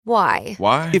Why?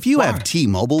 Why? If you have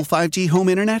T-Mobile 5G home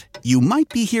internet, you might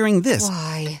be hearing this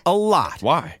Why? a lot.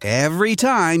 Why? Every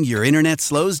time your internet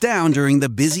slows down during the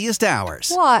busiest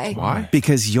hours. Why? Why?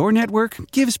 Because your network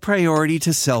gives priority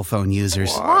to cell phone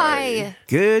users. Why?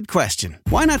 Good question.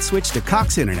 Why not switch to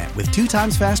Cox Internet with 2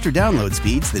 times faster download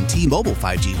speeds than T-Mobile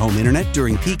 5G home internet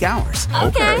during peak hours?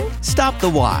 Okay. Stop the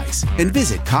whys and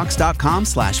visit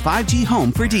cox.com/5G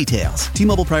home for details.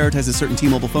 T-Mobile prioritizes certain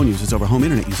T-Mobile phone users over home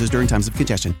internet users during times of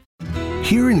congestion.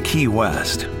 Here in Key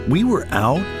West, we were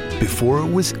out before it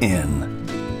was in.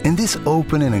 In this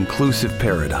open and inclusive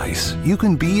paradise, you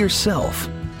can be yourself,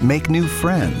 make new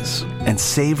friends, and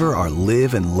savor our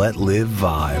live and let live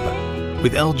vibe.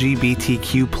 With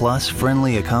LGBTQ+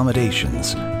 friendly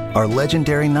accommodations, our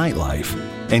legendary nightlife,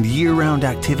 and year-round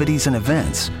activities and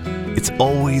events, it's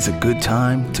always a good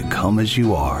time to come as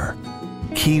you are.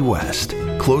 Key West,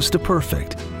 close to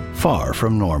perfect, far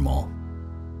from normal.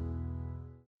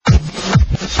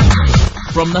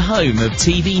 From the home of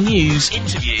TV news,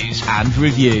 interviews and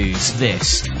reviews,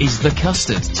 this is the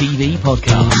Custard TV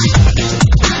Podcast.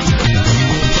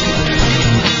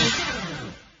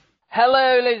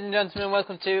 Hello ladies and gentlemen,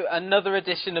 welcome to another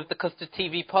edition of the Custard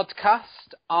TV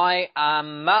Podcast. I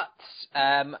am Matt,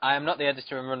 I am not the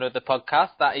editor and runner of the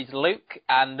podcast, that is Luke,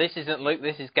 and this isn't Luke,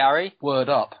 this is Gary. Word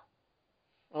up.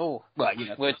 Oh, Well, you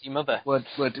know. word to your mother. Word.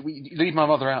 Leave my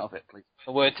mother out of it, please.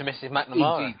 A word to Mrs.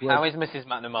 McNamara. Indeed, How is Mrs.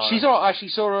 McNamara? She's all right. I actually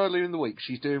saw her earlier in the week.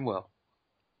 She's doing well.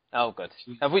 Oh, good.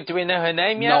 Do we know her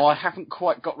name yet? No, I haven't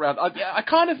quite got round. I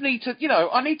kind of need to,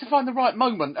 I need to find the right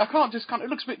moment. I can't just it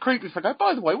looks a bit creepy if I go,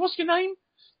 by the way, what's your name?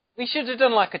 We should have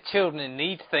done like a Children in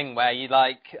Need thing where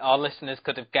our listeners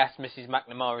could have guessed Mrs.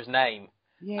 McNamara's name.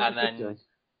 Yeah, and then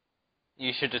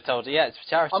you should have told her, yeah, it's for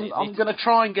charity. I'm going to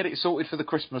try and get it sorted for the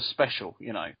Christmas special,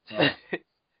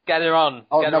 Get her on.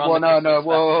 Oh, Get her on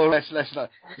let's no.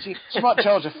 She might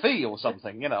charge a fee or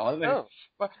something, I don't know.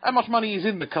 Well, how much money is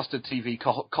in the Custard TV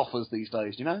coffers these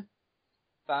days, do you know?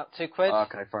 About £2.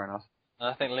 Okay, fair enough.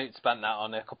 I think Luke spent that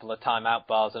on a couple of time-out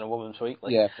bars and a Woman's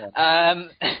Weekly. Yeah.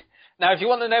 Now, if you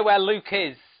want to know where Luke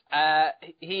is,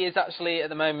 he is actually at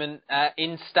the moment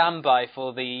in standby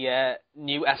for the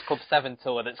new S Club 7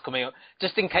 tour that's coming up,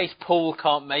 just in case Paul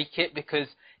can't make it, because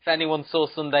if anyone saw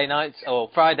Sunday night's or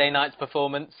Friday night's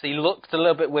performance, he looked a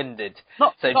little bit winded.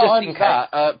 Not in case,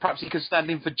 perhaps he could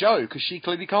stand in for Jo, because she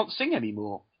clearly can't sing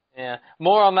anymore. Yeah,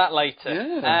 more on that later.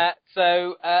 Yeah.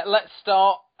 So let's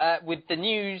start with the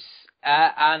news,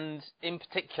 and in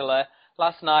particular,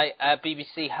 last night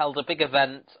BBC held a big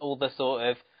event, all the sort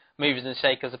of movers and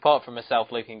shakers, apart from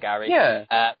myself, Luke and Gary. Yeah.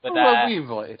 But, well, we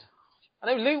invited. I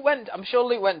know Luke went. I'm sure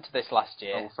Luke went to this last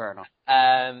year. Oh, fair enough.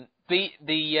 The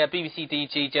BBC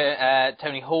DG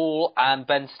Tony Hall and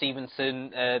Ben Stevenson,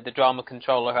 the drama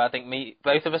controller, who I think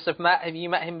both of us have met. Have you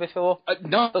met him before?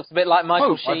 No. Looks a bit like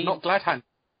Michael Sheen. I'm not glad.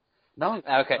 No.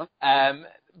 Okay. No.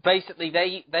 Basically,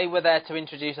 they were there to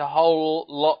introduce a whole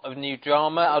lot of new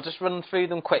drama. I'll just run through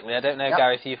them quickly. I don't know,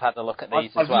 Gary, if you've had a look at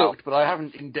these as well. I've looked, but I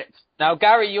haven't in depth. Now,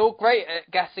 Gary, you're great at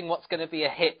guessing what's going to be a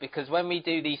hit, because when we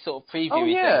do these sort of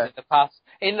previewy things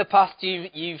in the past,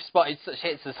 you've spotted such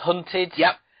hits as Hunted.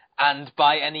 Yep. And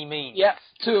By Any Means. Yep.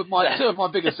 Two of my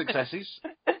bigger successes.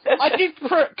 I did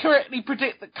correctly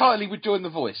predict that Kylie would join The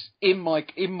Voice. In my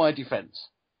defence.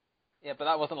 Yeah, but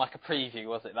that wasn't like a preview,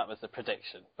 was it? That was a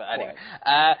prediction. But anyway,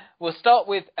 we'll start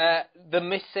with The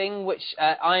Missing, which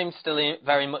I'm still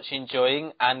very much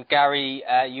enjoying. And Gary,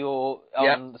 you're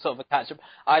on sort of a catch-up.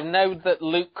 I know that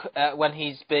Luke, when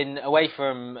he's been away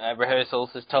from rehearsals,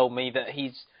 has told me that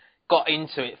he's got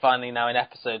into it finally now in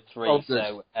episode 3. Oh,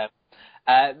 so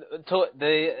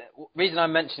the reason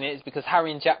I'm mentioning it is because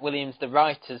Harry and Jack Williams, the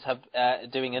writers, have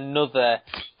doing another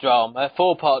drama,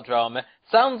 4-part drama.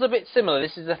 Sounds a bit similar.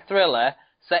 This is a thriller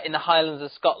set in the Highlands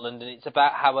of Scotland, and it's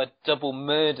about how a double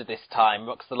murder this time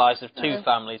rocks the lives of 2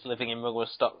 families living in rural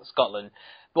Scotland.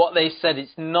 What they've said,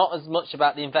 it's not as much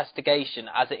about the investigation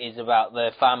as it is about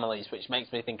the families, which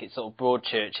makes me think it's sort of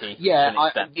Broadchurchy. Yeah,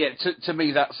 to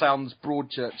me that sounds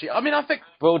Broadchurchy. I mean, I think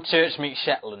Broadchurch meets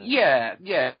Shetland. Yeah.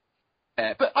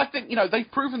 But I think,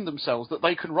 they've proven themselves that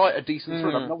they can write a decent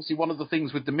thriller. I mean, obviously, one of the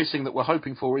things with The Missing that we're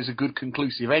hoping for is a good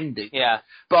conclusive ending. Yeah.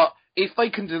 But if they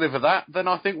can deliver that, then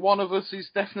I think one of us is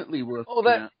definitely worth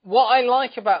it. What I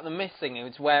like about The Missing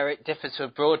is where it differs from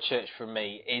Broadchurch for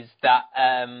me, is that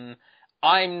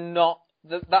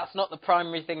that's not the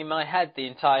primary thing in my head the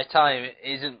entire time. It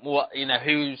isn't what,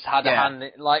 who's had a hand.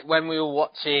 Like when we were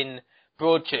watching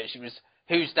Broadchurch, it was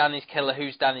who's Danny's killer,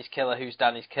 who's Danny's killer, who's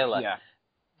Danny's killer. Yeah.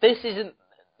 This isn't,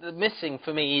 The Missing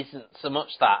for me isn't so much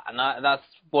that, and that's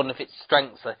one of its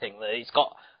strengths, I think, that it's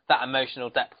got that emotional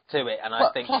depth to it, and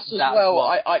I think plus as that's well,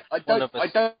 what I don't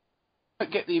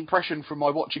get the impression from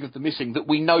my watching of The Missing that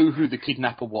we know who the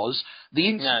kidnapper was. The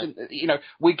incident,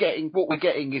 what we're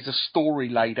getting is a story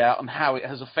laid out and how it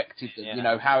has affected them,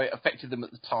 how it affected them at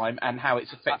the time and how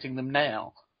it's affecting them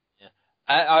now. Yeah.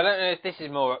 I don't know if this is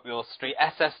more up your street.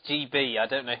 SSGB, I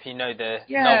don't know if you know the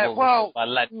novel by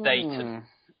Led Dayton.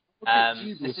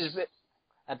 This is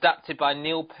adapted by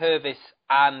Neil Purvis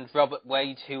and Robert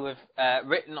Wade, who have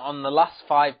written on the last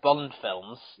 5 Bond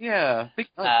films. Yeah, big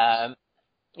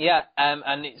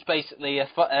and it's basically a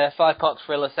 5-part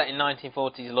thriller set in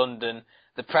 1940s London.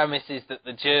 The premise is that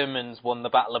the Germans won the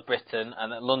Battle of Britain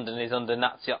and that London is under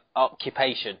Nazi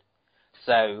occupation.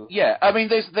 So yeah, I mean,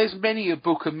 there's many a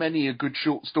book and many a good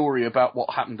short story about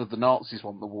what happened to the Nazis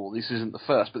won the war. This isn't the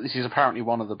first, but this is apparently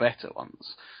one of the better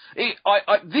ones.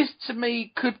 This to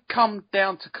me could come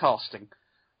down to casting.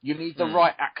 You need the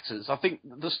right actors. I think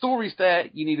the story's there.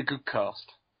 You need a good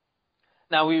cast.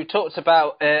 Now, we talked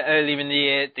about earlier in the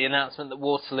year the announcement that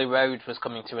Waterloo Road was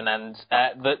coming to an end.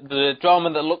 The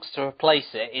drama that looks to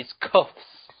replace it is Cuffs.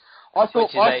 I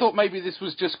thought maybe this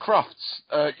was just Crufts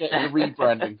getting a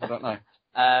rebranding. I don't know.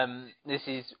 This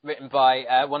is written by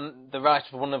the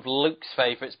writer of one of Luke's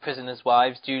favourites, Prisoner's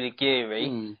Wives, Julie Geary,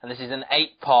 and this is an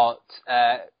 8-part.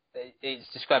 It's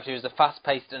described here as a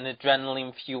fast-paced and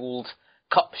adrenaline-fueled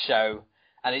cop show.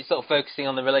 And it's sort of focusing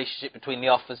on the relationship between the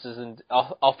officers and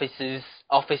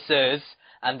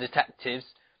detectives,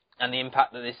 and the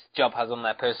impact that this job has on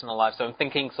their personal life. So I'm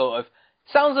thinking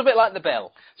sounds a bit like The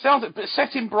Bill. But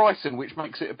set in Brighton, which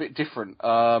makes it a bit different.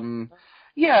 Again,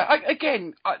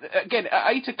 at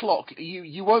 8 o'clock,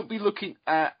 you won't be looking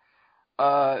at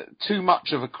too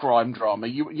much of a crime drama.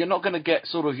 You're not going to get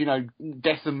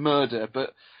death and murder,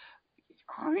 but.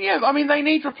 Yeah, I mean, they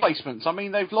need replacements. I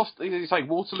mean, they've lost, as you say,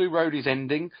 Waterloo Road is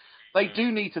ending. They do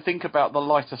need to think about the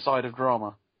lighter side of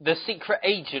drama. The Secret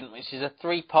Agent, which is a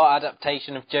 3-part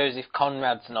adaptation of Joseph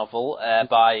Conrad's novel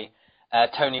by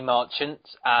Tony Marchant.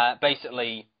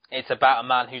 Basically, it's about a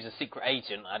man who's a secret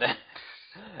agent. I don't...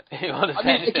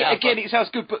 Again, it sounds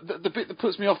good, but the bit that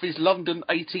puts me off is London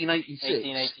 1886.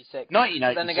 1886.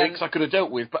 1986 I could have dealt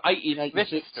with, but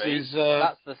 1886 is...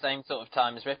 That's the same sort of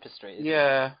time as Ripper Street, isn't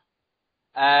it?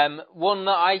 One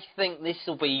that I think this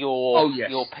will be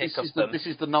your pick of them. This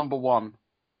is the number one.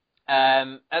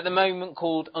 At the moment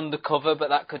called Undercover, but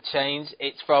that could change.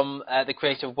 It's from the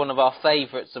creator of one of our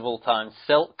favourites of all time,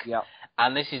 Silk. Yeah.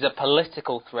 And this is a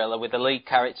political thriller with the lead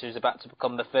character who's about to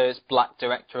become the first black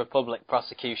director of public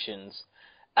prosecutions.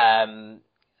 I'll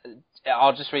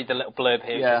just read the little blurb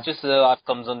here. Yeah. Just as her life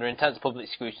comes under intense public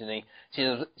scrutiny,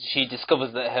 she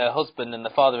discovers that her husband and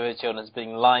the father of her children has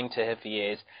been lying to her for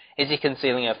years. Is he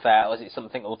concealing an affair, or is it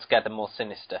something altogether more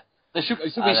sinister? There should be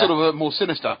sort of a more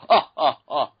sinister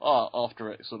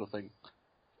after it sort of thing.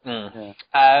 Yeah.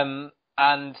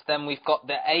 And then we've got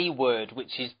The A Word,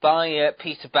 which is by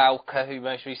Peter Bowker, who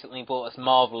most recently brought us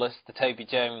Marvellous, the Toby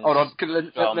Jones. Hold on,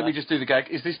 let me just do the gag.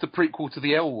 Is this the prequel to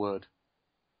The L Word?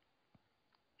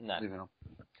 No.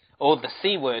 Or The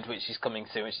C Word, which is coming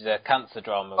soon, which is a cancer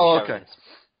drama. Okay.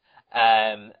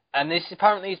 And this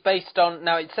apparently is based on...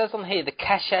 Now, it says on here, the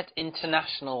Keshet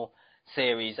International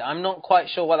series. I'm not quite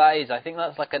sure what that is. I think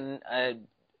that's like a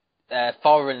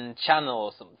foreign channel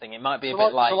or something. It might be a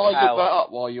bit like... Shall I look that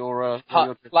up while you're...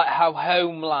 like how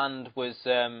Homeland was...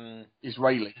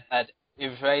 Israeli.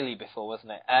 Israeli before,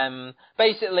 wasn't it?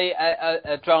 Basically,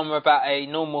 a drama about a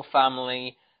normal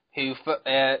family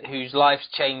whose life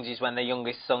changes when their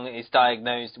youngest son is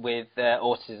diagnosed with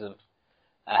autism,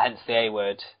 hence the A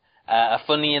Word. A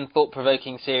funny and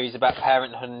thought-provoking series about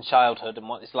parenthood and childhood and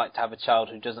what it's like to have a child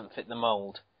who doesn't fit the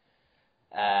mould.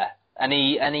 Research?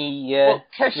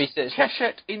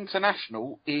 Keshet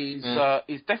International is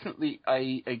definitely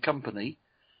a company.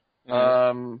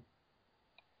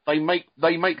 They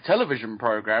make television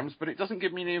programs, but it doesn't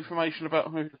give me any information about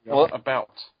who about.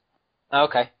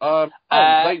 Okay. They're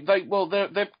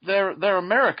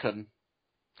American.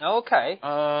 Okay.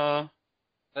 But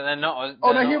they're not.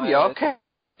 Here we are.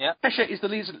 Yeah. Keshet is the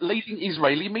leading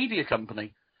Israeli media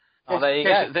company. Oh, there you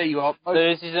go. There you are. So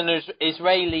this is an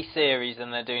Israeli series,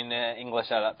 and they're doing the English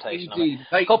adaptation. Indeed,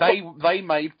 they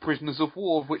made Prisoners of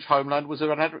War, of which Homeland was an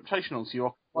adaptation on.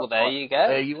 So there you go.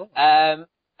 There you are.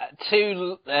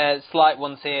 Two slight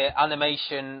ones here.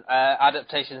 Animation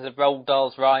adaptations of Roald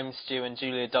Dahl's Rhyme Stew and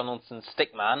Julia Donaldson's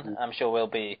Stickman. I'm sure we'll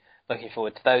be looking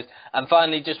forward to those. And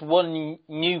finally, just one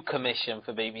new commission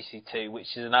for BBC Two,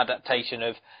 which is an adaptation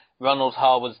of Ronald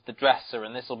Harwood's The Dresser,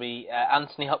 and this will be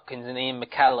Anthony Hopkins and Ian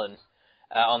McKellen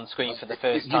on screen for the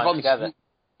first time together.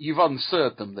 You've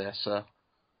unserved them there, sir.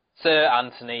 Sir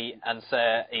Anthony and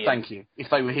Sir Ian. Thank you. If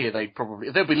they were here,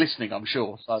 they'll be listening, I'm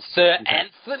sure. So, Sir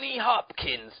Anthony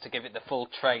Hopkins, to give it the full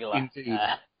trailer. Indeed.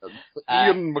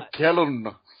 Ian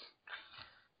McKellen.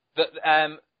 But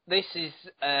this is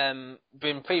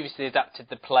been previously adapted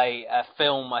the play, a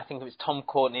film. I think it was Tom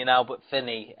Courtenay and Albert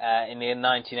Finney in the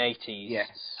 1980s. Yes.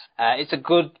 It's a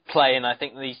good play, and I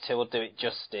think these two will do it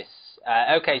justice.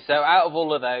 Okay, so out of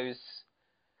all of those,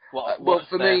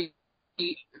 for me,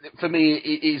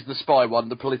 it is the spy one,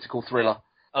 the political thriller.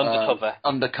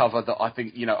 Undercover that I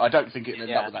think, I don't think it'll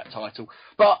end up with that title.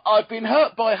 But I've been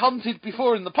hurt by Hunted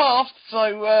before in the past,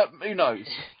 so who knows?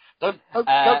 Don't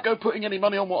go putting any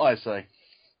money on what I say.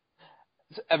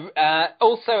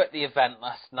 Also at the event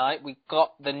last night, we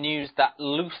got the news that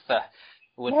Luther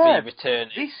would be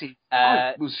returning.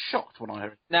 I was shocked when I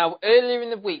heard it. Now, earlier in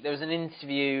the week, there was an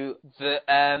interview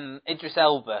that Idris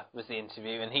Elba was the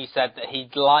interview, and he said that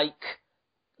he'd like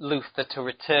Luther to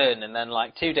return, and then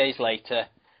 2 days later,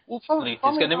 Luther's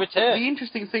going to return. The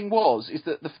interesting thing is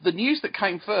that the news that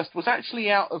came first was actually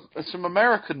out of some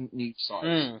American news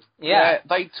sites. Where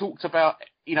they talked about,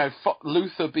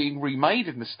 Luther being remade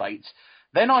in the States.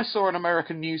 Then I saw an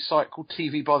American news site called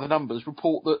TV by the Numbers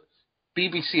report that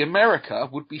BBC America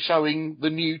would be showing the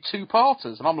new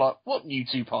two-parters. And I'm like, what new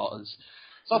two-parters?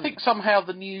 So I think somehow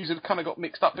the news had kind of got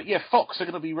mixed up. But yeah, Fox are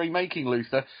going to be remaking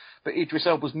Luther, but Idris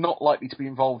Elba's not likely to be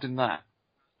involved in that.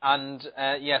 And,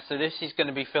 so this is going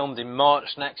to be filmed in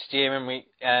March next year, and we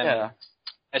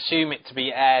assume it to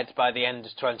be aired by the end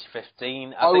of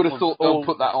 2015. I would have thought they'll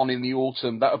put that on in the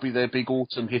autumn. That would be their big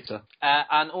autumn hitter.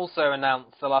 And also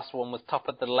announced, the last one was Top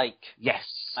of the Lake. Yes.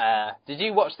 Did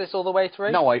you watch this all the way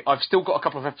through? No, I've still got a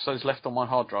couple of episodes left on my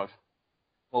hard drive.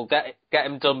 Well, get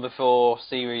them done before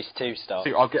Series 2 starts.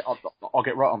 I'll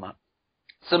get right on that.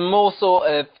 Some more sort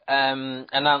of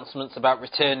announcements about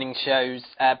returning shows.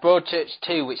 Broadchurch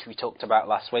 2, which we talked about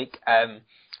last week.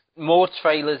 More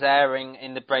trailers airing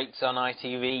in the breaks on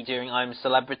ITV during I'm a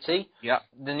Celebrity. Yeah.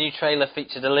 The new trailer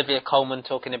featured Olivia Colman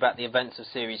talking about the events of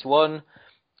Series 1.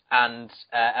 And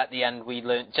at the end, we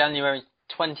learnt January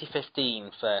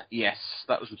 2015 for yes,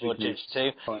 that was the big Broadchurch news.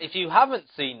 2. Right. If you haven't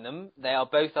seen them, they are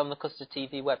both on the Custard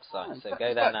TV website. So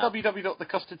go there now.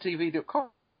 www.thecustardtv.com.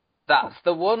 That's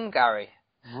the one, Gary.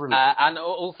 Brilliant. And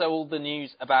also all the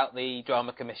news about the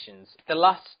drama commissions. The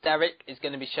Last Derek is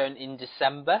going to be shown in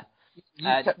December.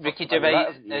 Ricky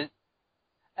Gervais,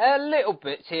 a little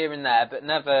bit here and there, but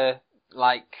never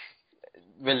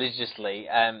religiously.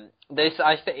 This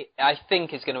I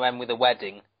think is going to end with a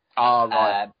wedding.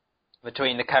 Right.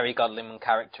 Between the Kerry Godliman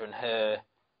character and her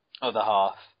other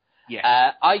half. Yes.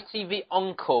 ITV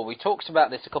Encore. We talked about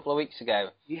this a couple of weeks ago.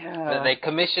 Yeah. That they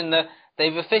commissioned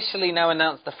They've officially now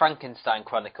announced the Frankenstein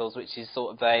Chronicles, which is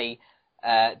sort of a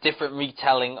different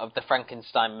retelling of the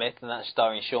Frankenstein myth, and that's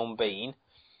starring Sean Bean.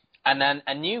 And then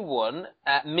a new one,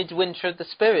 Midwinter of the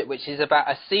Spirit, which is about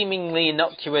a seemingly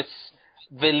innocuous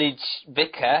village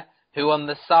vicar who on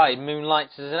the side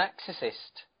moonlights as an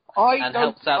exorcist. I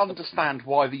don't understand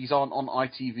why these aren't on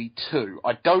ITV2.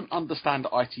 I don't understand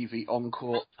ITV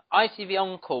Encore. ITV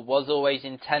Encore was always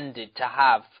intended to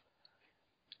have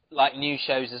new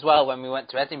shows as well. When we went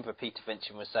to Edinburgh, Peter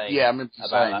Fincham was saying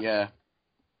yeah.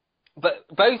 But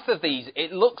both of these,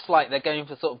 it looks like they're going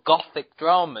for sort of gothic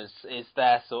dramas, is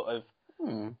their sort of,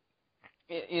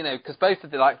 because both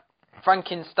of them,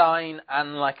 Frankenstein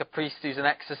and a priest who's an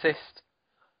exorcist,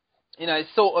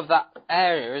 it's sort of that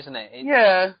area, isn't it?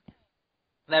 Yeah.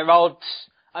 They're odd.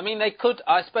 I mean,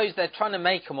 I suppose they're trying to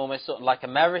make them almost sort of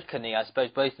American-y. I suppose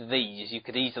both of these you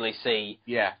could easily see.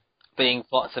 Yeah. Being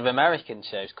plots of American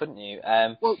shows, couldn't you?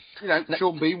 Well,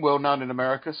 Sean Bean, well known in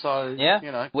America, so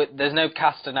There's no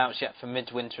cast announced yet for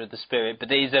Midwinter of the Spirit, but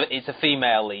it's a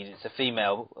female lead. It's a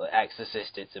female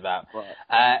exorcist. It's about.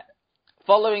 Right.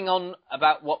 Following on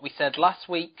about what we said last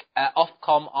week,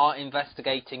 Ofcom are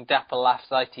investigating Dapper Laugh's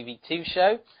ITV2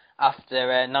 show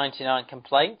after 99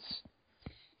 complaints,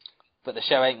 but the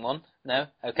show ain't one. No,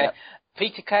 okay. Yep.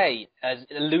 Peter Kay has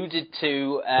alluded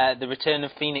to the return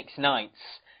of Phoenix Nights.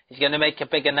 He's going to make a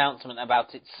big announcement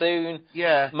about it soon.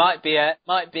 Yeah. Might be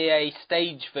a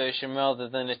stage version rather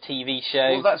than a TV show.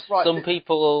 Well, that's right. Some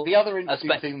people. The other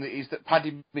interesting thing is that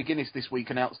Paddy McGuinness this week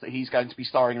announced that he's going to be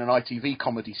starring in an ITV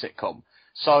comedy sitcom.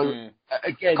 So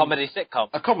again, a comedy sitcom,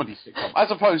 as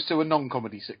opposed to a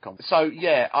non-comedy sitcom. So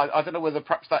yeah, I don't know whether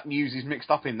perhaps that news is mixed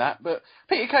up in that, but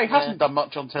Peter Kay hasn't done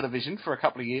much on television for a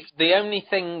couple of years. The only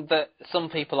thing that some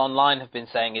people online have been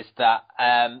saying is that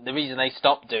the reason they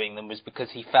stopped doing them was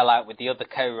because he fell out with the other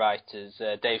co-writers,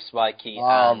 Dave Spikey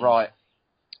and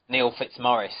Neil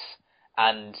Fitzmaurice,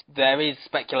 and there is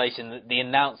speculation that the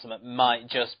announcement might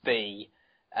just be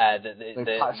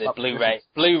the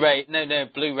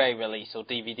Blu-ray release or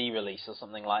DVD release or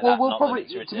something like that. Well, probably,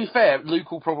 to be fair,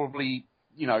 Luke will probably,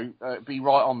 be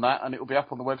right on that, and it will be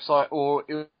up on the website, or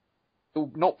it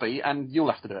will not be, and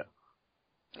you'll have to do it.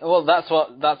 Well, that's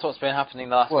what's been happening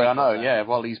the last week. Well, I know, yeah.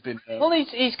 Well, he's been... Well,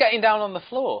 he's getting down on the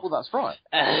floor. Well, that's right.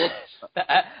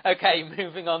 Okay,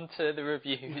 moving on to the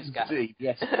reviews, Gav. Indeed,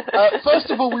 yes. First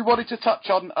of all, we wanted to touch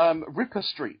on Ripper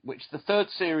Street, which the third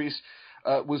series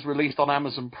was released on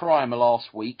Amazon Prime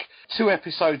last week. 2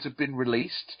 episodes have been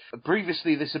released.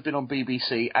 Previously, this had been on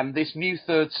BBC, and this new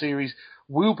third series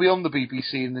will be on the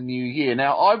BBC in the new year.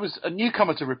 Now, I was a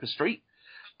newcomer to Ripper Street.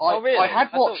 Really? I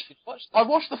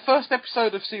watched the first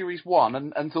episode of Series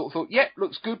 1 and thought, yeah,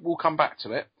 looks good, we'll come back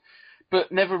to it.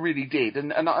 But never really did.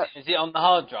 And is it on the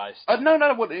hard drive? No,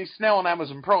 well, it's now on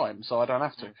Amazon Prime, so I don't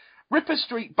have to. Ripper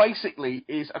Street basically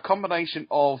is a combination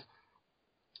of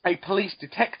a police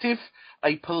detective,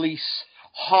 a police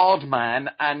hard man,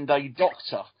 and a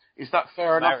doctor. Is that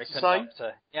fair enough to say?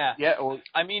 Doctor. Yeah. Yeah.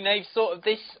 I mean, they've sort of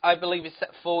I believe, is set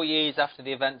 4 years after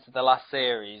the events of the last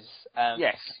series.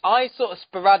 Yes. I sort of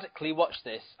sporadically watched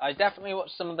this. I definitely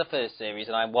watched some of the first series,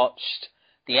 and I watched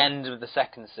the end of the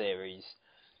second series.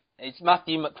 It's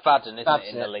Matthew McFadden, isn't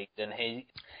it, in the lead? And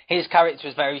his character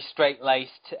is very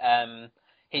straight-laced.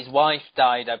 His wife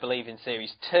died, I believe, in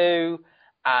Series 2,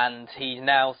 and he's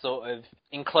now sort of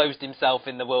enclosed himself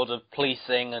in the world of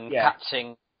policing and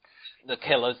catching the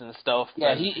killers and stuff.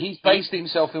 Yeah, he's based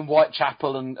himself in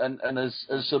Whitechapel and has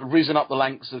sort of risen up the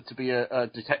ranks to be a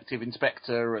detective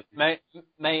inspector.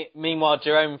 Meanwhile,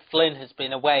 Jerome Flynn has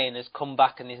been away and has come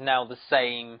back and is now the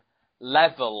same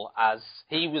level as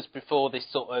he was before. This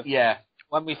sort of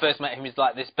when we first met him, he's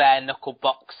like this bare knuckle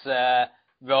boxer,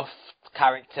 rough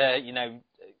character,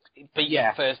 beat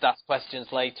first, ask questions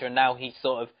later, and now he's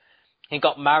sort of. He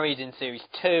got married in Series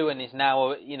 2 and is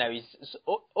now, he's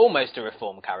almost a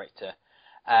reformed character.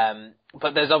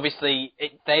 But there's obviously,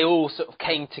 they all sort of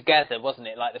came together, wasn't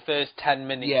it? Like the first 10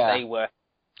 minutes they were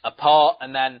apart,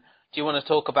 and then, do you want to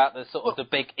talk about the sort of the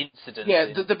big incident? Yeah,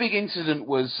 the big incident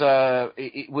was,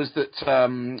 it was that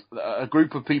a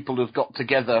group of people have got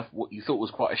together, what you thought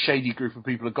was quite a shady group of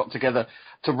people have got together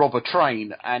to rob a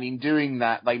train, and in doing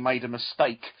that, they made a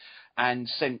mistake and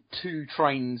sent 2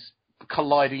 trains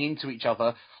colliding into each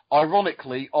other,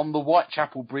 ironically on the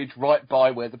Whitechapel Bridge right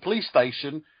by where the police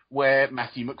station where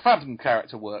Matthew McFadden's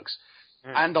character works.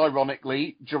 And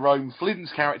ironically, Jerome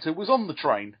Flynn's character was on the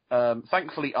train,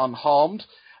 thankfully unharmed,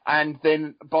 and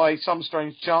then by some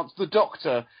strange chance the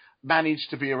Doctor managed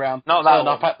to be around turn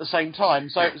up at the same time,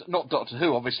 so it was not Doctor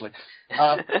Who, obviously.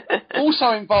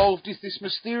 Also involved is this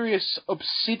mysterious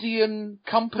Obsidian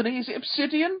company. Is it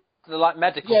Obsidian? The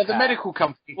medical. Yeah, the medical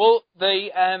company. Well, the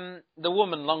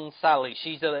woman Long Sally,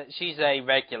 she's a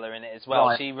regular in it as well.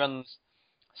 Right.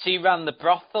 She ran the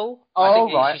brothel.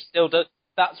 Oh, right. She still does.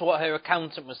 That's what her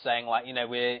accountant was saying. Like,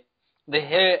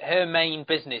 her main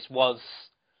business was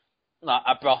like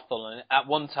a brothel, and at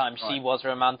one time she was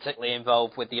romantically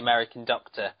involved with the American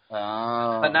Doctor.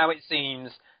 Oh. But now it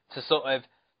seems to sort of,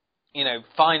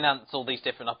 finance all these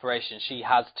different operations. She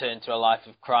has turned to a life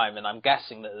of crime, and I'm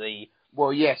guessing that the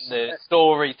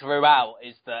story throughout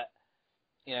is that,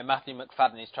 Matthew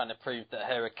McFadden is trying to prove that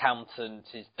her accountant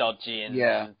is dodgy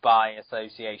and by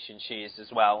association she is as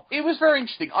well. It was very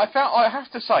interesting. I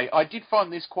have to say, I did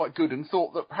find this quite good and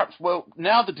thought that perhaps,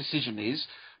 now the decision is,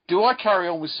 do I carry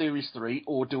on with Series 3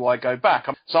 or do I go back?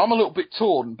 So I'm a little bit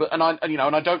torn, and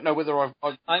I don't know whether I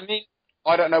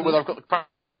don't know whether I've got the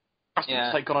capacity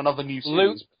to take on another new series.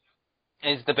 Luke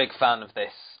is the big fan of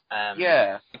this.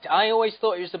 I always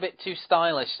thought it was a bit too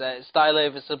stylish. Style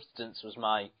over substance was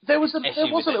my There was a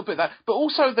little bit of that, but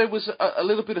also there was a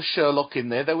little bit of Sherlock in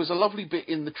there. There was a lovely bit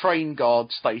in the train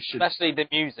guard station. Especially the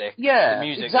music. Yeah, the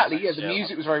music exactly. The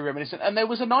music was very reminiscent. And there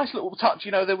was a nice little touch,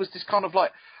 there was this kind of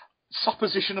like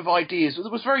supposition of ideas. It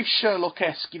was very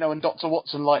Sherlock-esque, and Dr.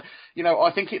 Watson, like,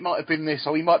 I think it might have been this,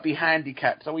 or he might be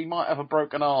handicapped, or he might have a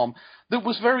broken arm. But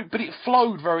it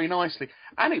flowed very nicely.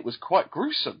 And it was quite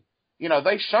gruesome.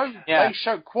 They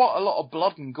showed quite a lot of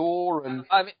blood and gore. And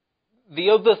I mean,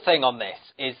 the other thing on this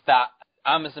is that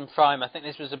Amazon Prime, I think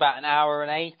this was about 1 hour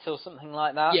and 8 or something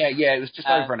like that. Yeah, it was just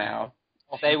over an hour.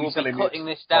 They will be cutting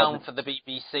this down for the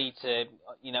BBC to,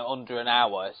 under an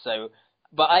hour. So,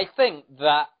 but I think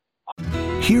that...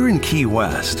 Here in Key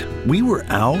West, we were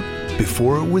out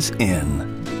before it was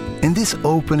in. In this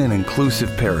open and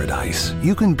inclusive paradise,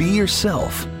 you can be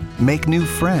yourself, make new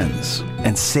friends,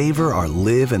 and savor our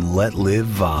live and let live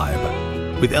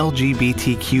vibe. With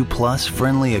LGBTQ+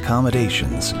 friendly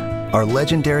accommodations, our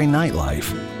legendary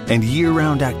nightlife, and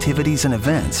year-round activities and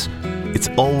events, It's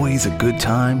always a good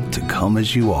time to come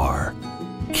as you are.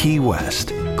 Key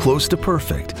West, close to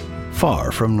perfect,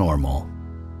 far from normal.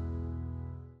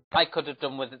 I could have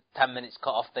done with 10 minutes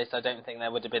cut off this. I don't think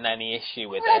there would have been any issue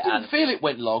with I it. didn't feel it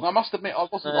went long. I must admit, I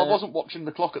wasn't watching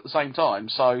the clock at the same time,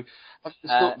 so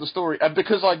the story, and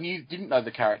because I didn't know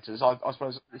the characters, I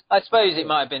suppose. I suppose it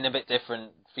might have been a bit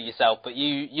different for yourself, but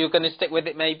you're going to stick with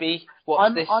it, maybe.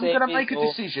 I'm going to make a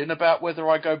decision about whether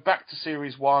I go back to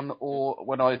series 1 or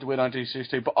when I do series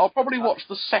 2. But I'll probably watch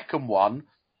the second one.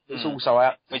 It's also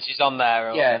out, which is on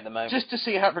there at the moment, just to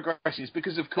see how it progresses.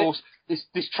 Because of course,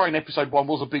 this train episode 1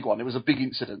 was a big one. It was a big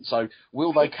incident. So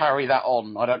will they carry that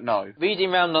on? I don't know.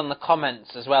 Reading around on the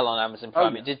comments as well on Amazon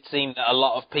Prime, it did seem that a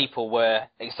lot of people were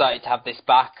excited to have this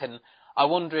back, and I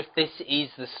wonder if this is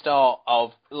the start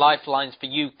of lifelines for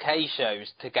UK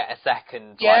shows to get a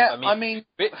second. Yeah,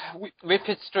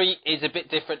 Ripper Street is a bit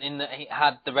different in that it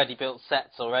had the ready-built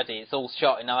sets already. It's all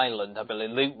shot in Ireland, I believe.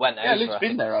 Luke went over. Yeah, Luke's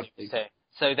been there, I think.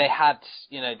 So they had,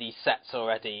 these sets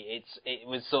already. It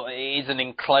is an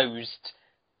enclosed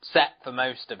set for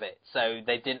most of it. So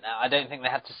they didn't. I don't think they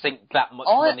had to sink that much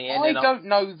money in. I don't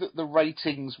know that the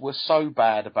ratings were so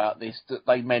bad about this that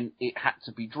they meant it had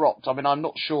to be dropped. I mean, I'm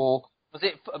not sure. Was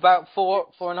it about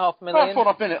 4.5 million?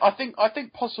 About 4.5 million. I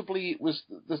think possibly it was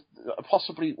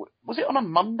was it on a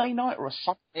Monday night or a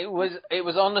Sunday? It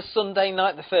was on a Sunday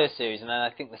night, the first series, and then I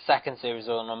think the second series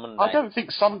was on a Monday. I don't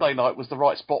think Sunday night was the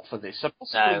right spot for this. So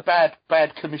possibly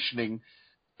bad commissioning.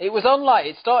 It was on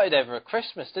it started over at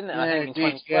Christmas, didn't it? Yeah, I think in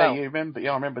 2012. Yeah, you remember?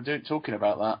 Yeah, I remember talking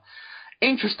about that.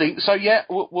 Interesting. So yeah,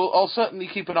 I'll certainly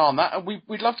keep an eye on that, and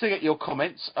we'd love to get your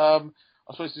comments. I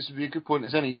suppose this would be a good point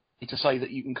as any to say that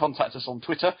you can contact us on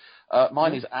Twitter.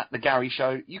 Mine is at The Gary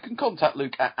Show. You can contact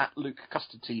Luke at Luke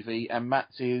Custard TV, and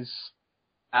Matt's is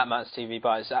at Matt's TV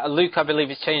Bites. Luke, I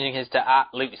believe, is changing his to at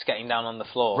Luke's Getting Down on the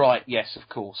Floor. Right, yes, of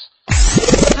course.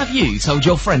 Have you told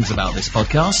your friends about this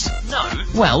podcast?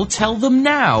 No. Well, tell them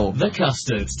now. The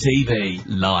Custard TV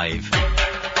Live.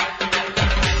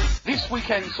 This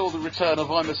weekend saw the return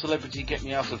of I'm a Celebrity, Get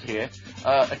Me Out of Here.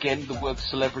 Again, the word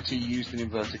celebrity used in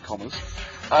inverted commas.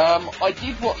 I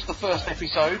did watch the first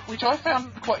episode, which I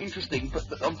found quite interesting, but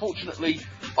unfortunately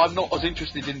I'm not as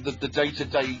interested in the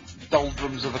day-to-day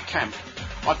doldrums of a camp.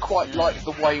 I quite like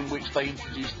the way in which they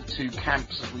introduced the two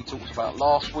camps, as we talked about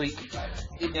last week.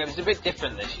 It was a bit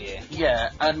different this year. Yeah,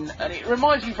 and it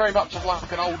reminds me very much of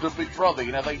like an older Big Brother.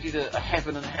 They did a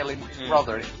Heaven and Hell in Big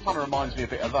Brother, and it kind of reminds me a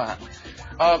bit of that.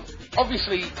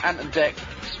 Obviously, Ant and Dec,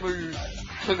 smooth,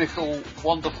 clinical,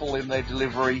 wonderful in their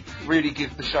delivery, really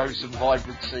give the show some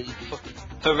vibrancy.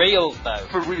 For reals, though.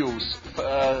 For reals.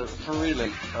 For really.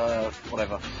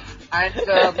 Whatever. And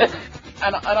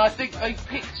I think they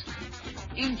picked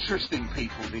interesting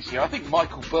people this year. I think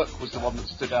Michael Burke was the one that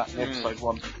stood out in episode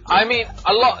 1. I mean,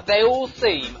 a lot. They all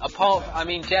seem,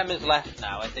 Gemma's left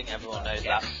now. I think everyone knows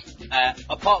that.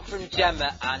 Apart from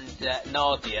Gemma and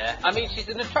Nadia, she's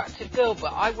an attractive girl,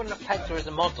 but I wouldn't have pegged her as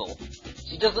a model.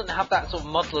 She doesn't have that sort of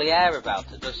modelly air about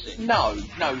her, does she? No,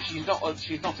 she's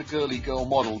not a girly girl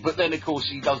model. But then, of course,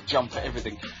 she does jump at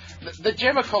everything. The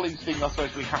Gemma Collins thing, I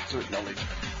suppose we have to acknowledge.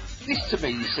 This to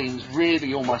me seems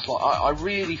really almost like I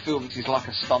really feel this is like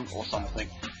a stunt or something.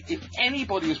 If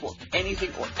anybody has watched anything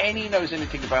or knows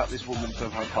anything about this woman from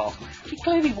her past, she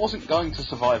clearly wasn't going to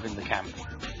survive in the camp.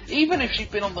 Even if she'd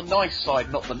been on the nice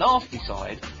side, not the nasty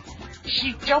side,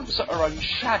 she jumps at her own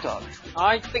shadow.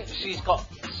 I think she's got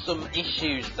some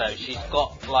issues, though. She's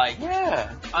got,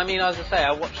 Yeah. As I say,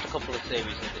 I watched a couple of series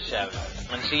of the show,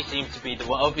 and she seems to be the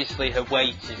one. Obviously, her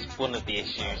weight is one of the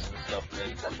issues and stuff.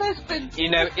 But there's been...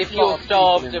 if you're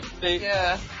starved of food...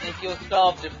 Yeah. If you're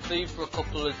starved of food for a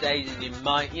couple of days and you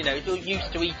might... if you're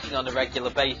used to eating on a regular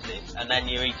basis, and then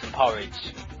you're eating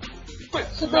porridge...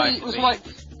 But to me, it was like...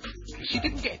 She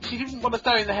didn't want to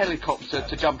stay in the helicopter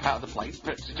to jump out of the plane,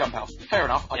 to jump out. Fair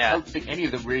enough. I don't think any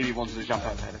of them really wanted to jump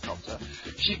out of the helicopter.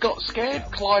 She got scared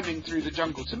climbing through the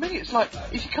jungle. To me, it's like,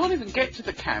 if you can't even get to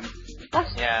the camp,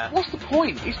 what's the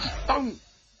point? It's just don't...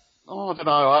 Oh, I don't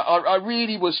know. I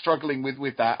really was struggling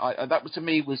with that. That was, to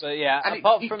me, was... and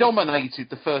it dominated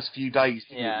the first few days,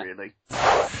 really.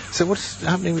 So what's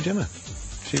happening with Gemma?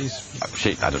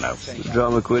 I don't know.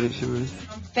 Drama queen, is she really?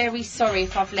 I'm very sorry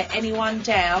if I've let anyone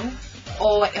down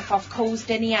or if I've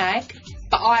caused any ag,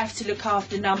 but I have to look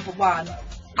after number one.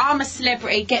 I'm a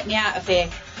celebrity, get me out of here.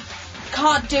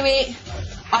 Can't do it.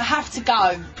 I have to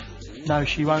go. No,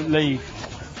 she won't leave.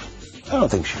 I don't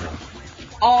think she will.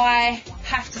 I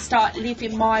have to start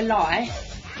living my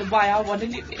life the way I want to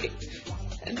live it.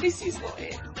 And this is not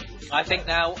it. I think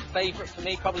now, favourite for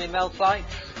me, probably Mel Sykes.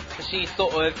 because she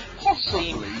sort of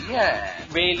Possibly, yeah.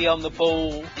 really on the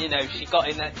ball. You know, she got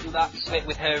in that split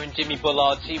with her and Jimmy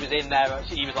Bullard. She was in there. And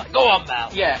he was like, "Go on, Mel."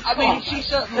 Yeah, I mean, she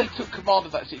certainly took command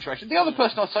of that situation. The other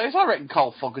person I'd say is, I reckon,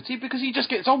 Carl Fogarty, because he just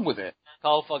gets on with it.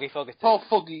 Carl Fogarty. Carl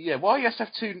Foggy, yeah. Why he has to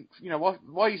have two,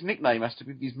 why his nickname has to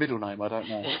be his middle name, I don't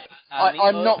know.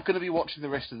 I'm not going to be watching the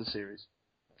rest of the series.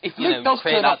 If Luke does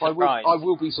turn up, I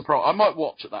will be surprised. I might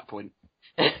watch at that point.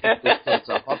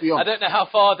 I'll be honest. I don't know how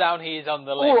far down he is on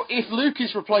the list. Or if Luke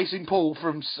is replacing Paul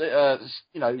from,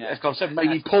 S Club 7,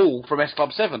 maybe Paul from S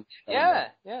Club 7. Yeah.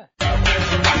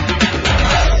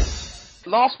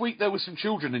 Last week there were some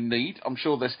children in need. I'm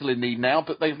sure they're still in need now,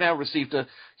 but they've now received a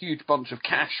huge bunch of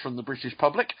cash from the British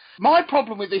public. My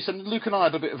problem with this, and Luke and I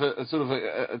had a bit of a sort of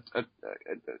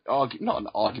not an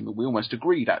argument, we almost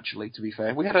agreed actually, to be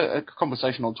fair. We had a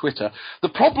conversation on Twitter. The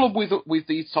problem with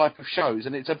these type of shows,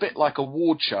 and it's a bit like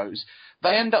award shows,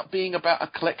 they end up being about a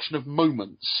collection of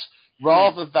moments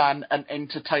rather than an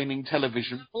entertaining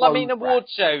television Well, I mean, award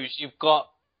shows, you've got,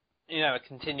 a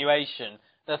continuation.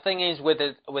 The thing is with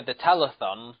the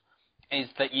telethon is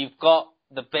that you've got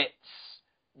the bits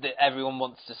that everyone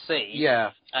wants to see.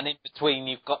 Yeah. And in between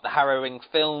you've got the harrowing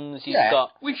films, you've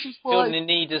got which is Children in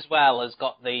Need as well has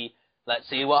got the let's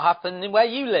see what happened where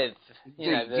you live.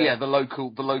 The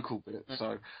local bit.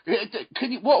 So,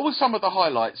 what were some of the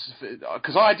highlights?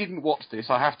 Because I didn't watch this,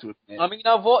 I have to admit. I mean,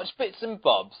 I've watched bits and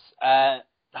bobs.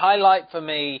 Highlight for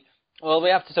me, well, we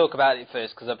have to talk about it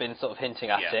first because I've been sort of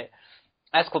hinting at it.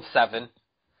 S Club 7.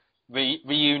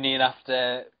 Reunion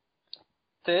after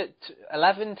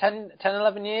 11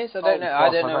 years? I don't know. I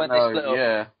don't know when they split up.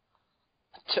 Yeah.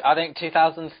 I think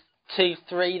 2002-3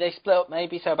 they split up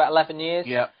maybe, so about 11 years.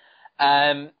 Yeah.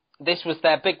 This was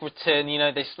their big return,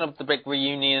 they snubbed the big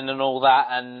reunion and all that,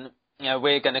 and,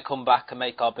 we're going to come back and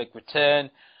make our big return.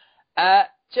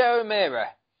 Joe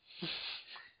O'Meara.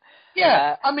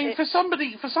 Yeah, I mean, for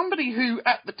somebody who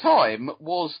at the time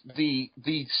was the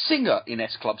singer in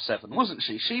S Club 7, wasn't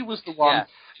she? She was the one.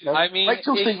 Yeah. I mean,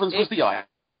 Rachel Stevens was the eye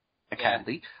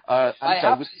candy, and I so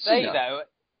have was to the say singer. though,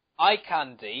 eye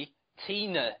candy.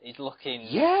 Tina is looking.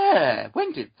 Yeah,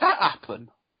 when did that happen?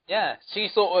 Yeah, she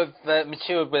sort of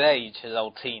matured with age, as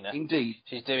old Tina. Indeed,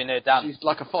 she's doing her dance. She's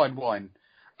like a fine wine.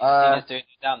 Tina's doing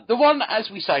her dance. The one, as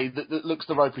we say, that looks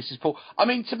the ropest is Paul. I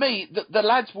mean, to me, the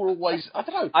lads were always, I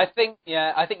don't know. I think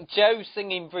Joe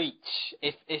singing Breach,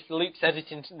 if Luke's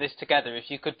editing this together,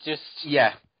 if you could just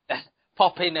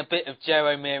pop in a bit of Joe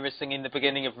O'Meara singing the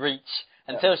beginning of Reach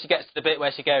until she gets to the bit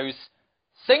where she goes,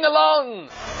 "Sing along!"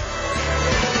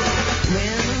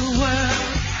 When the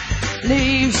world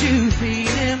leaves you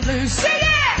feeling blue, sing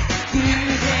it!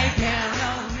 You can count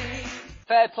on me.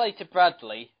 Fair play to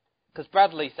Bradley. Because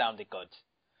Bradley sounded good.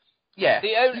 Yeah.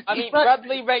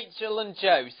 Bradley, Rachel and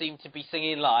Joe seemed to be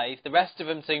singing live. The rest of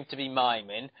them seemed to be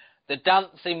miming. The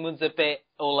dancing was a bit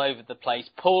all over the place.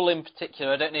 Paul in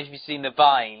particular, I don't know if you've seen the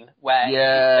Vine, where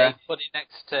they put it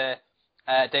next to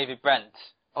David Brent.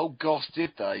 Oh gosh,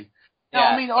 did they? Yeah,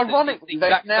 I mean, ironically,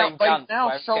 they've now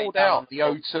sold out the the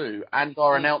O2 and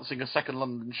are announcing a second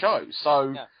London show.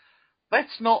 So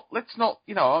let's not,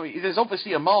 I mean, there's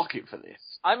obviously a market for this.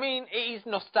 I mean, it is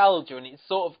nostalgia, and it's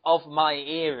sort of my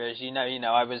era, as you know,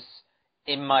 I was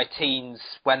in my teens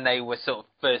when they were sort of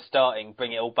first starting,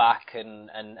 Bring It All Back and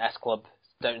S Club,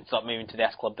 Don't Stop Moving to the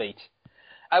S Club beat.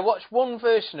 I watched one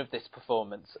version of this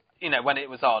performance, when it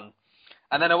was on,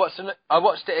 and then I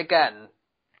watched it again,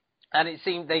 and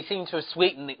they seemed to have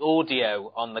sweetened the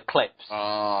audio on the clips.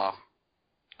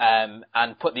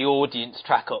 And put the audience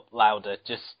track up louder,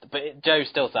 but Joe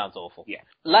still sounds awful. Yeah.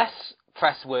 Less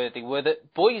press-worthy were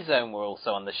that Boyzone were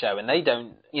also on the show, and they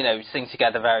don't, sing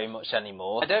together very much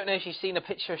anymore. I don't know if you've seen a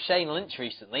picture of Shane Lynch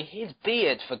recently. His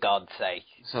beard, for God's sake.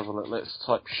 Let's have a look. Let's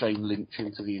type Shane Lynch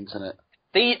into the internet.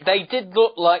 They did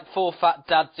look like four fat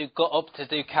dads who got up to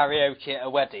do karaoke at a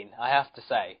wedding, I have to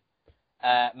say.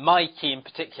 Mikey in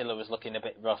particular was looking a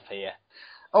bit rough here.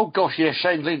 Oh gosh, yeah,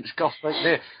 Shane Lynch. Gosh,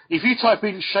 there. If you type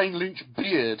in Shane Lynch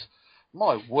beard,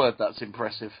 my word, that's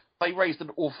impressive. They raised an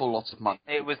awful lot of money.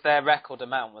 It was their record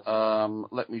amount, wasn't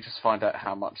it? Let me just find out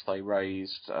how much they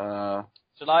raised.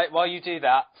 While you do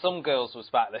that, Some Girls was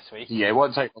back this week. Yeah, it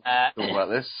won't take long to talk about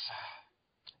this.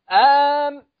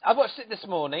 I watched it this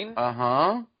morning.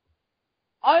 Uh-huh.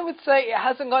 I would say it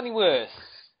hasn't got any worse.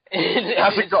 It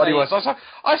hasn't got any worse.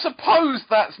 I suppose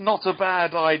that's not a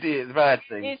bad idea, a bad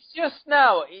thing. It's just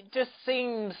now, it just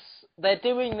seems they're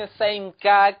doing the same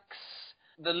gags.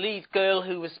 The lead girl,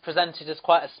 who was presented as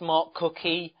quite a smart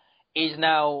cookie, is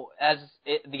now, at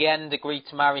the end, agreed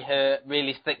to marry her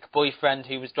really thick boyfriend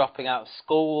who was dropping out of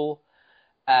school.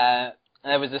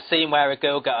 There was a scene where a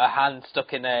girl got her hand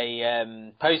stuck in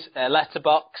a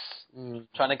letterbox,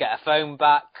 trying to get her phone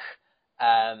back.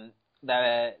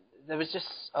 There was just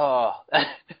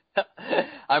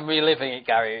I'm reliving it,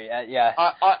 Gary. Yeah.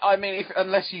 I mean,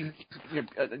 unless you're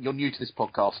new to this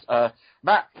podcast,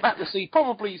 Matt received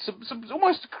probably some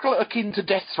almost akin to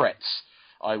death threats,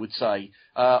 I would say,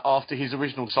 after his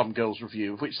original Some Girls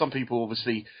review, of which some people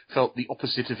obviously felt the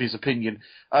opposite of his opinion.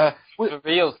 For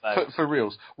reals, though. For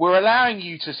reals. We're allowing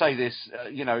you to say this,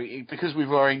 because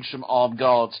we've arranged some armed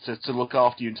guards to look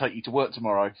after you and take you to work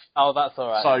tomorrow. Oh, that's all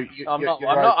right. So I'm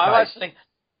actually...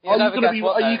 Are you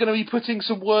going to be putting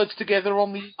some words together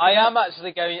on the... I am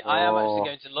actually going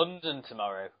to London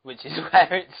tomorrow, which is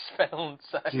where it's filmed.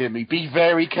 So. Hear me, be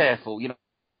very careful.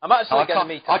 I'm actually going to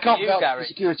meet up with you, Gary. I can't Gary.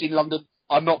 security in London.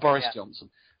 I'm not Boris Johnson.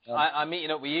 I'm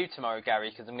meeting up with you tomorrow, Gary,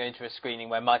 because I'm going to a screening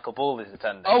where Michael Ball is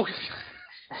attending. Oh,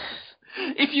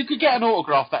 if you could get an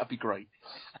autograph, that'd be great.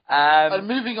 And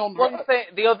moving on.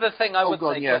 The other thing I would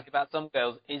say quick about Some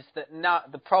Girls is that now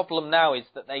the problem now is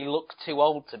that they look too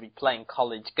old to be playing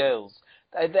college girls.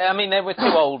 They were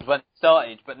too old when it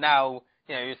started, but now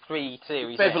 3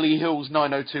 series. Beverly Hills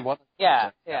 90210.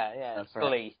 Yeah,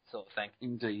 Glee sort of thing.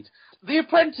 Indeed. The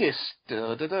Apprentice.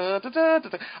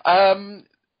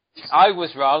 I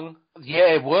was wrong.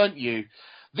 Yeah, weren't you?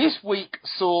 This week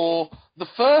saw the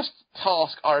first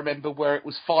task I remember where it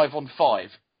was 5 on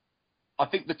 5. I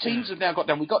think the teams have now got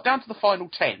down. We got down to the final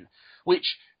 10,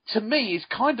 which to me is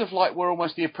kind of like where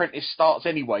almost The Apprentice starts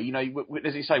anyway.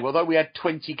 As you say, although we had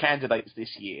 20 candidates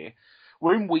this year,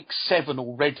 we're in week 7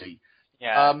 already.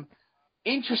 Yeah.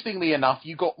 Interestingly enough,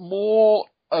 you got more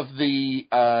of the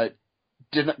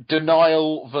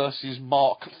Denial versus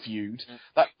Mark feud.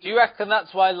 Do you reckon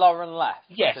that's why Lauren left?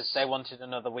 Yes. Because they wanted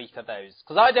another week of those?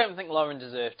 Because I don't think Lauren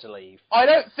deserved to leave. I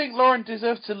don't think Lauren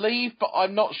deserved to leave, but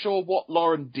I'm not sure what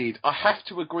Lauren did. I have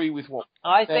to agree with what...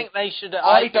 I think they should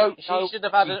have... She should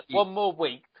have had one more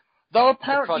week. Though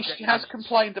apparently she has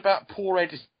complained about poor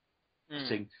editing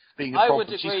being a problem. I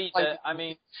would agree that,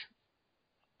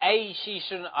 she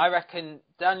shouldn't... I reckon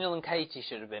Daniel and Katie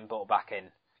should have been brought back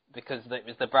in. Because it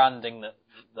was the branding that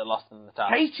lost them the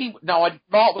task.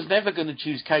 Mark was never going to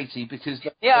choose Katie because...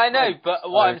 Yeah, I know, but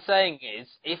what I'm saying is,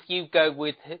 if you go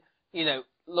with,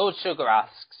 Lord Sugar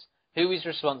asks, who is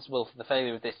responsible for the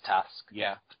failure of this task?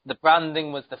 Yeah. The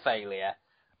branding was the failure.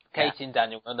 Katie and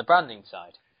Daniel were on the branding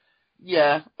side.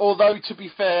 Yeah, although, to be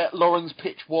fair, Lauren's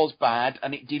pitch was bad,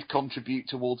 and it did contribute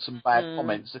towards some bad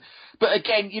comments. But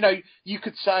again, you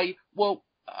could say, well...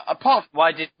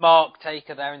 Why did Mark take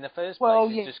her there in the first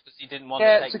place? Just because he didn't want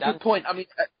to take it's a good point. I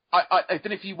don't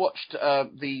know if you watched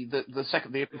the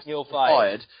second episode. You're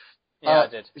Fired. I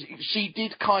did. She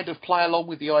did kind of play along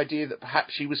with the idea that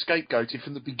perhaps she was scapegoated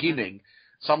from the beginning.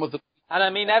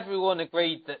 And everyone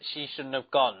agreed that she shouldn't have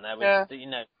gone. There was,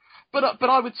 But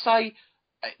I would say,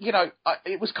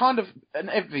 it was kind of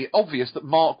obvious that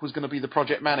Mark was going to be the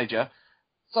project manager.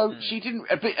 So she didn't,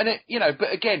 but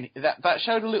again, that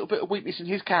showed a little bit of weakness in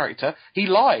his character. He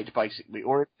lied, basically,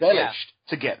 or embellished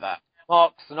to get that.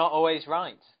 Mark's not always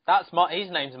right. His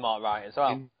name's Mark Wright as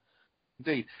well.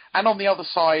 Indeed. And on the other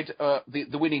side,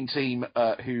 the winning team,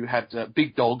 who had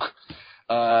Big Dog,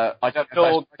 I don't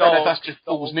know if that's just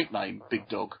Paul's nickname, Big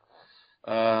Dog.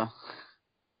 Paul?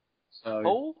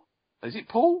 Is it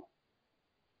Paul?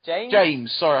 James?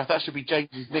 James, sorry, that should be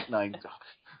James's nickname.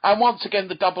 And once again,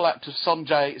 the double act of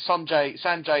Sanjay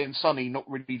and Sunny not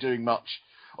really doing much.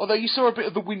 Although you saw a bit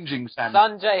of the whinging, Sam.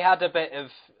 Sanjay had a bit of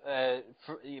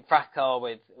fracas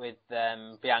with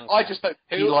Bianca. I just don't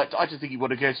think I just think he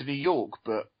wanted to go to New York,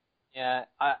 but... Yeah,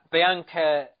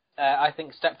 Bianca, I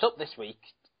think, stepped up this week,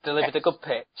 delivered a good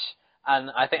pitch, and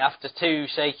I think after 2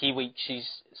 shaky weeks,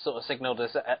 she's sort of signalled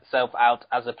herself out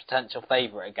as a potential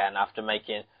favourite again after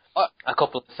making... a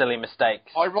couple of silly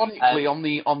mistakes. Ironically, on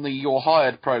the You're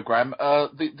Hired programme,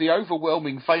 the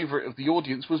overwhelming favourite of the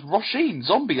audience was Roisin,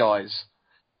 Zombie Eyes.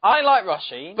 I like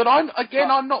Roisin. But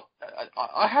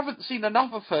I haven't seen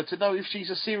enough of her to know if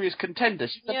she's a serious contender.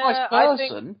 She's a nice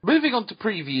person. Moving on to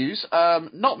previews,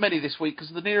 not many this week, because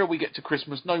the nearer we get to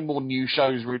Christmas, no more new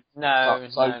shows. No.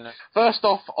 First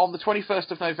off, on the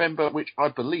 21st of November, which I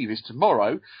believe is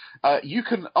tomorrow, you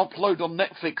can upload on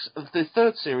Netflix the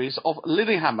 3rd series of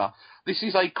Lilyhammer. This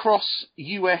is a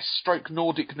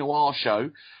cross-US/Nordic noir show,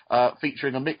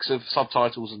 featuring a mix of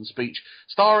subtitles and speech,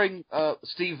 starring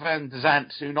Steve Van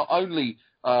Zandt, who not only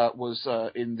was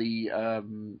in the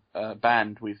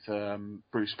band with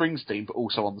Bruce Springsteen, but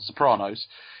also on The Sopranos.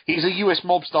 He's a US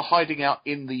mobster hiding out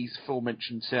in the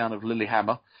aforementioned town of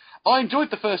Lilyhammer. I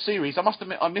enjoyed the first series. I must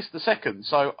admit I missed the second,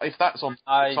 so if that's on...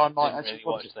 I might actually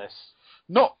watch this.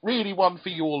 Not really one for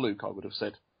you or Luke, I would have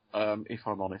said, if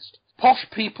I'm honest. Posh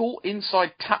people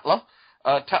inside Tatler.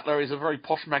 Tatler is a very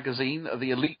posh magazine,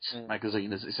 the elite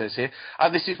magazine, as it says here.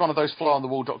 And this is one of those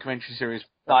fly-on-the-wall documentary series.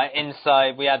 Like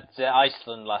inside, we had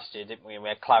Iceland last year, didn't we? We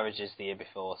had Claridge's the year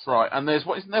before. So. Right, and there's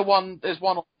one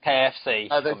on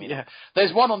KFC.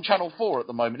 There's one on Channel 4 at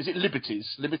the moment. Is it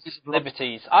Liberties?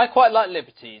 Liberties. I quite like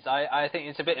Liberties. I think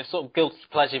it's a bit of sort of guilty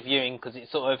pleasure viewing because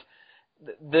it's sort of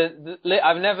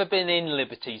I've never been in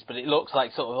Liberties, but it looks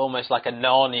like sort of almost like a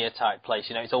Narnia type place.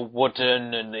 You know, it's all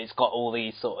wooden and it's got all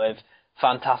these sort of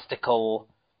fantastical,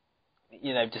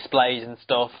 you know, displays and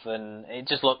stuff, and it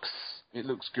just looks. It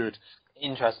looks good.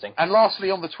 Interesting. And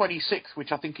lastly, on the 26th,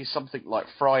 which I think is something like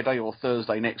Friday or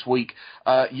Thursday next week,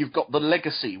 you've got The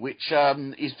Legacy, which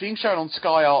is being shown on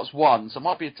Sky Arts 1, so it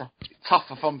might be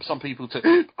tougher for some people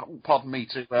to, pardon me,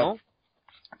 to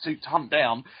hunt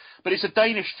down. But it's a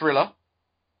Danish thriller.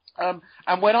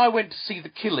 And when I went to see The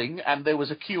Killing, and there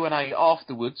was a Q&A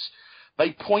afterwards,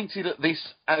 they pointed at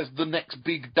this as the next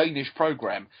big Danish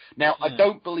programme. Now, I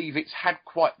don't believe it's had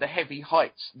quite the heavy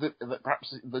heights that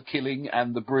perhaps The Killing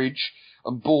and The Bridge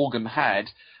and Borgen had,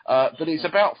 but it's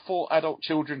about 4 adult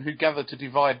children who gather to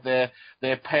divide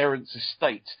their parents'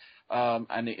 estate,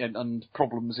 and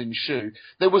problems ensue.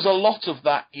 There was a lot of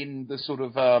that in the sort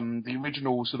of the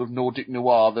original sort of Nordic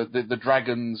noir, the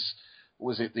dragons.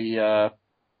 Was it the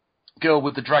Girl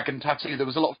with the Dragon Tattoo? There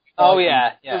was a lot. There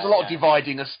was a lot of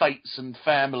dividing estates and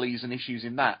families and issues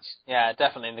in that. Yeah,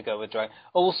 definitely in the Girl with the Dragon.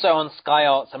 Also on Sky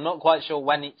Arts, I'm not quite sure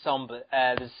when it's on, but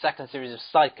there's a second series of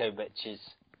Psycho Bitches.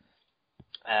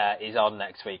 Is on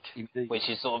next week. Indeed. Which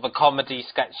is sort of a comedy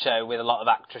sketch show with a lot of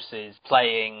actresses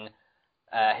playing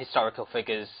historical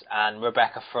figures, and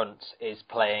Rebecca Front is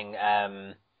playing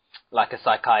like a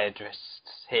psychiatrist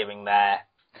hearing their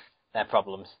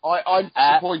problems. I'm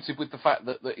disappointed with the fact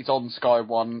that it's on Sky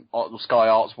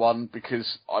Arts 1,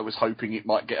 because I was hoping it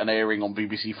might get an airing on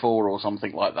BBC 4 or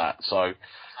something like that. So,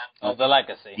 The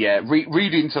Legacy. Yeah,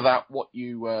 read into that what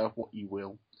you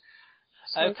will.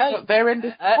 So, okay. They're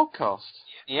ending the podcast.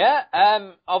 Yeah,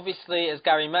 obviously, as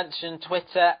Gary mentioned,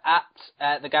 Twitter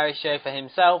at The Gary Show for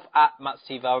himself, at Matt's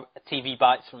TV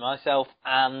Bites for myself,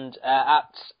 and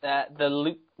at the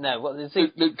Luke. No, what is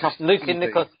it? Luke Custard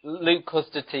TV. Luke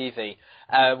Custard TV.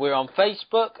 We're on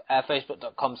Facebook,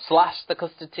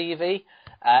 facebook.com/thecustardtv.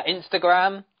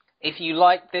 Instagram. If you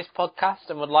like this podcast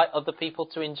and would like other people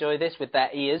to enjoy this with their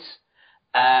ears,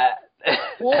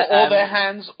 or their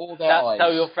hands, or their eyes,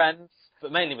 tell your friends.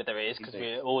 But mainly with their ears, because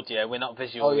we're audio, we're not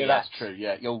visual. Oh, yeah, yet. That's true,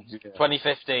 yeah.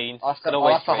 2015. I'll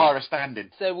have to hire a stand-in.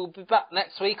 So we'll be back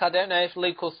next week. I don't know if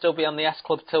Luke will still be on the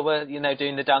S-Club tour, you know,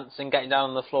 doing the dancing, getting down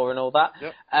on the floor and all that.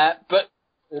 Yep. But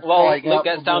while Luke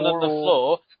gets down on the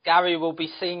floor, Gary will be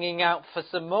singing out for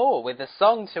some more with a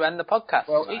song to end the podcast.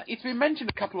 Well, it's been mentioned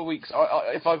a couple of weeks.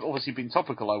 If I've obviously been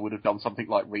topical, I would have done something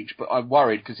like Reach, but I'm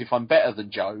worried because if I'm better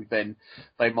than Joe, then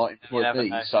they might employ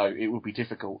me, so it would be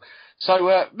difficult.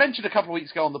 So, mentioned a couple of weeks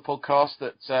ago on the podcast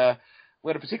that we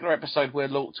had a particular episode where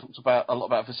Luke talked a lot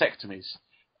about vasectomies,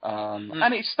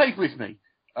 and it stayed with me,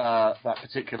 that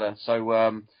particular.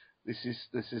 So this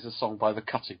is a song by the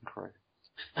Cutting Crew.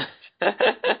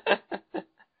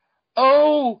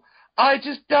 Oh, I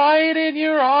just died in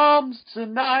your arms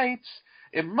tonight.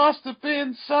 It must have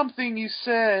been something you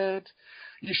said.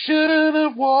 You shouldn't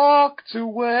have walked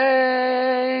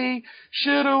away.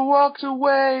 Should have walked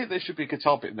away. There should be a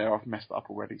guitar bit in there. I've messed up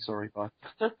already. Sorry, bye.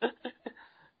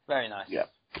 Very nice. Yeah.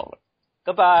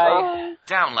 Goodbye.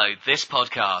 Download this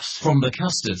podcast from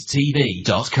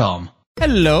thecustardtv.com.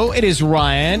 Hello, it is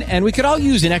Ryan, and we could all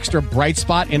use an extra bright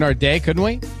spot in our day, couldn't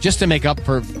we? Just to make up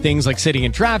for things like sitting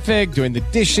in traffic, doing the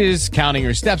dishes, counting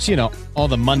your steps, you know, all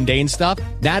the mundane stuff.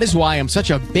 That is why I'm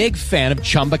such a big fan of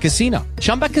Chumba Casino.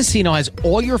 Chumba Casino has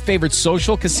all your favorite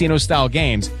social casino-style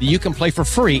games that you can play for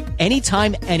free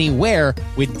anytime, anywhere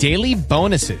with daily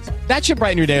bonuses. That should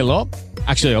brighten your day a little.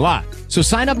 Actually, a lot. So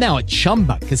sign up now at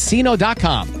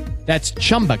ChumbaCasino.com. That's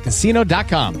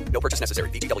ChumbaCasino.com. No purchase necessary.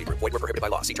 VGW Group. Void where prohibited by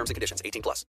law. See terms and conditions. 18+.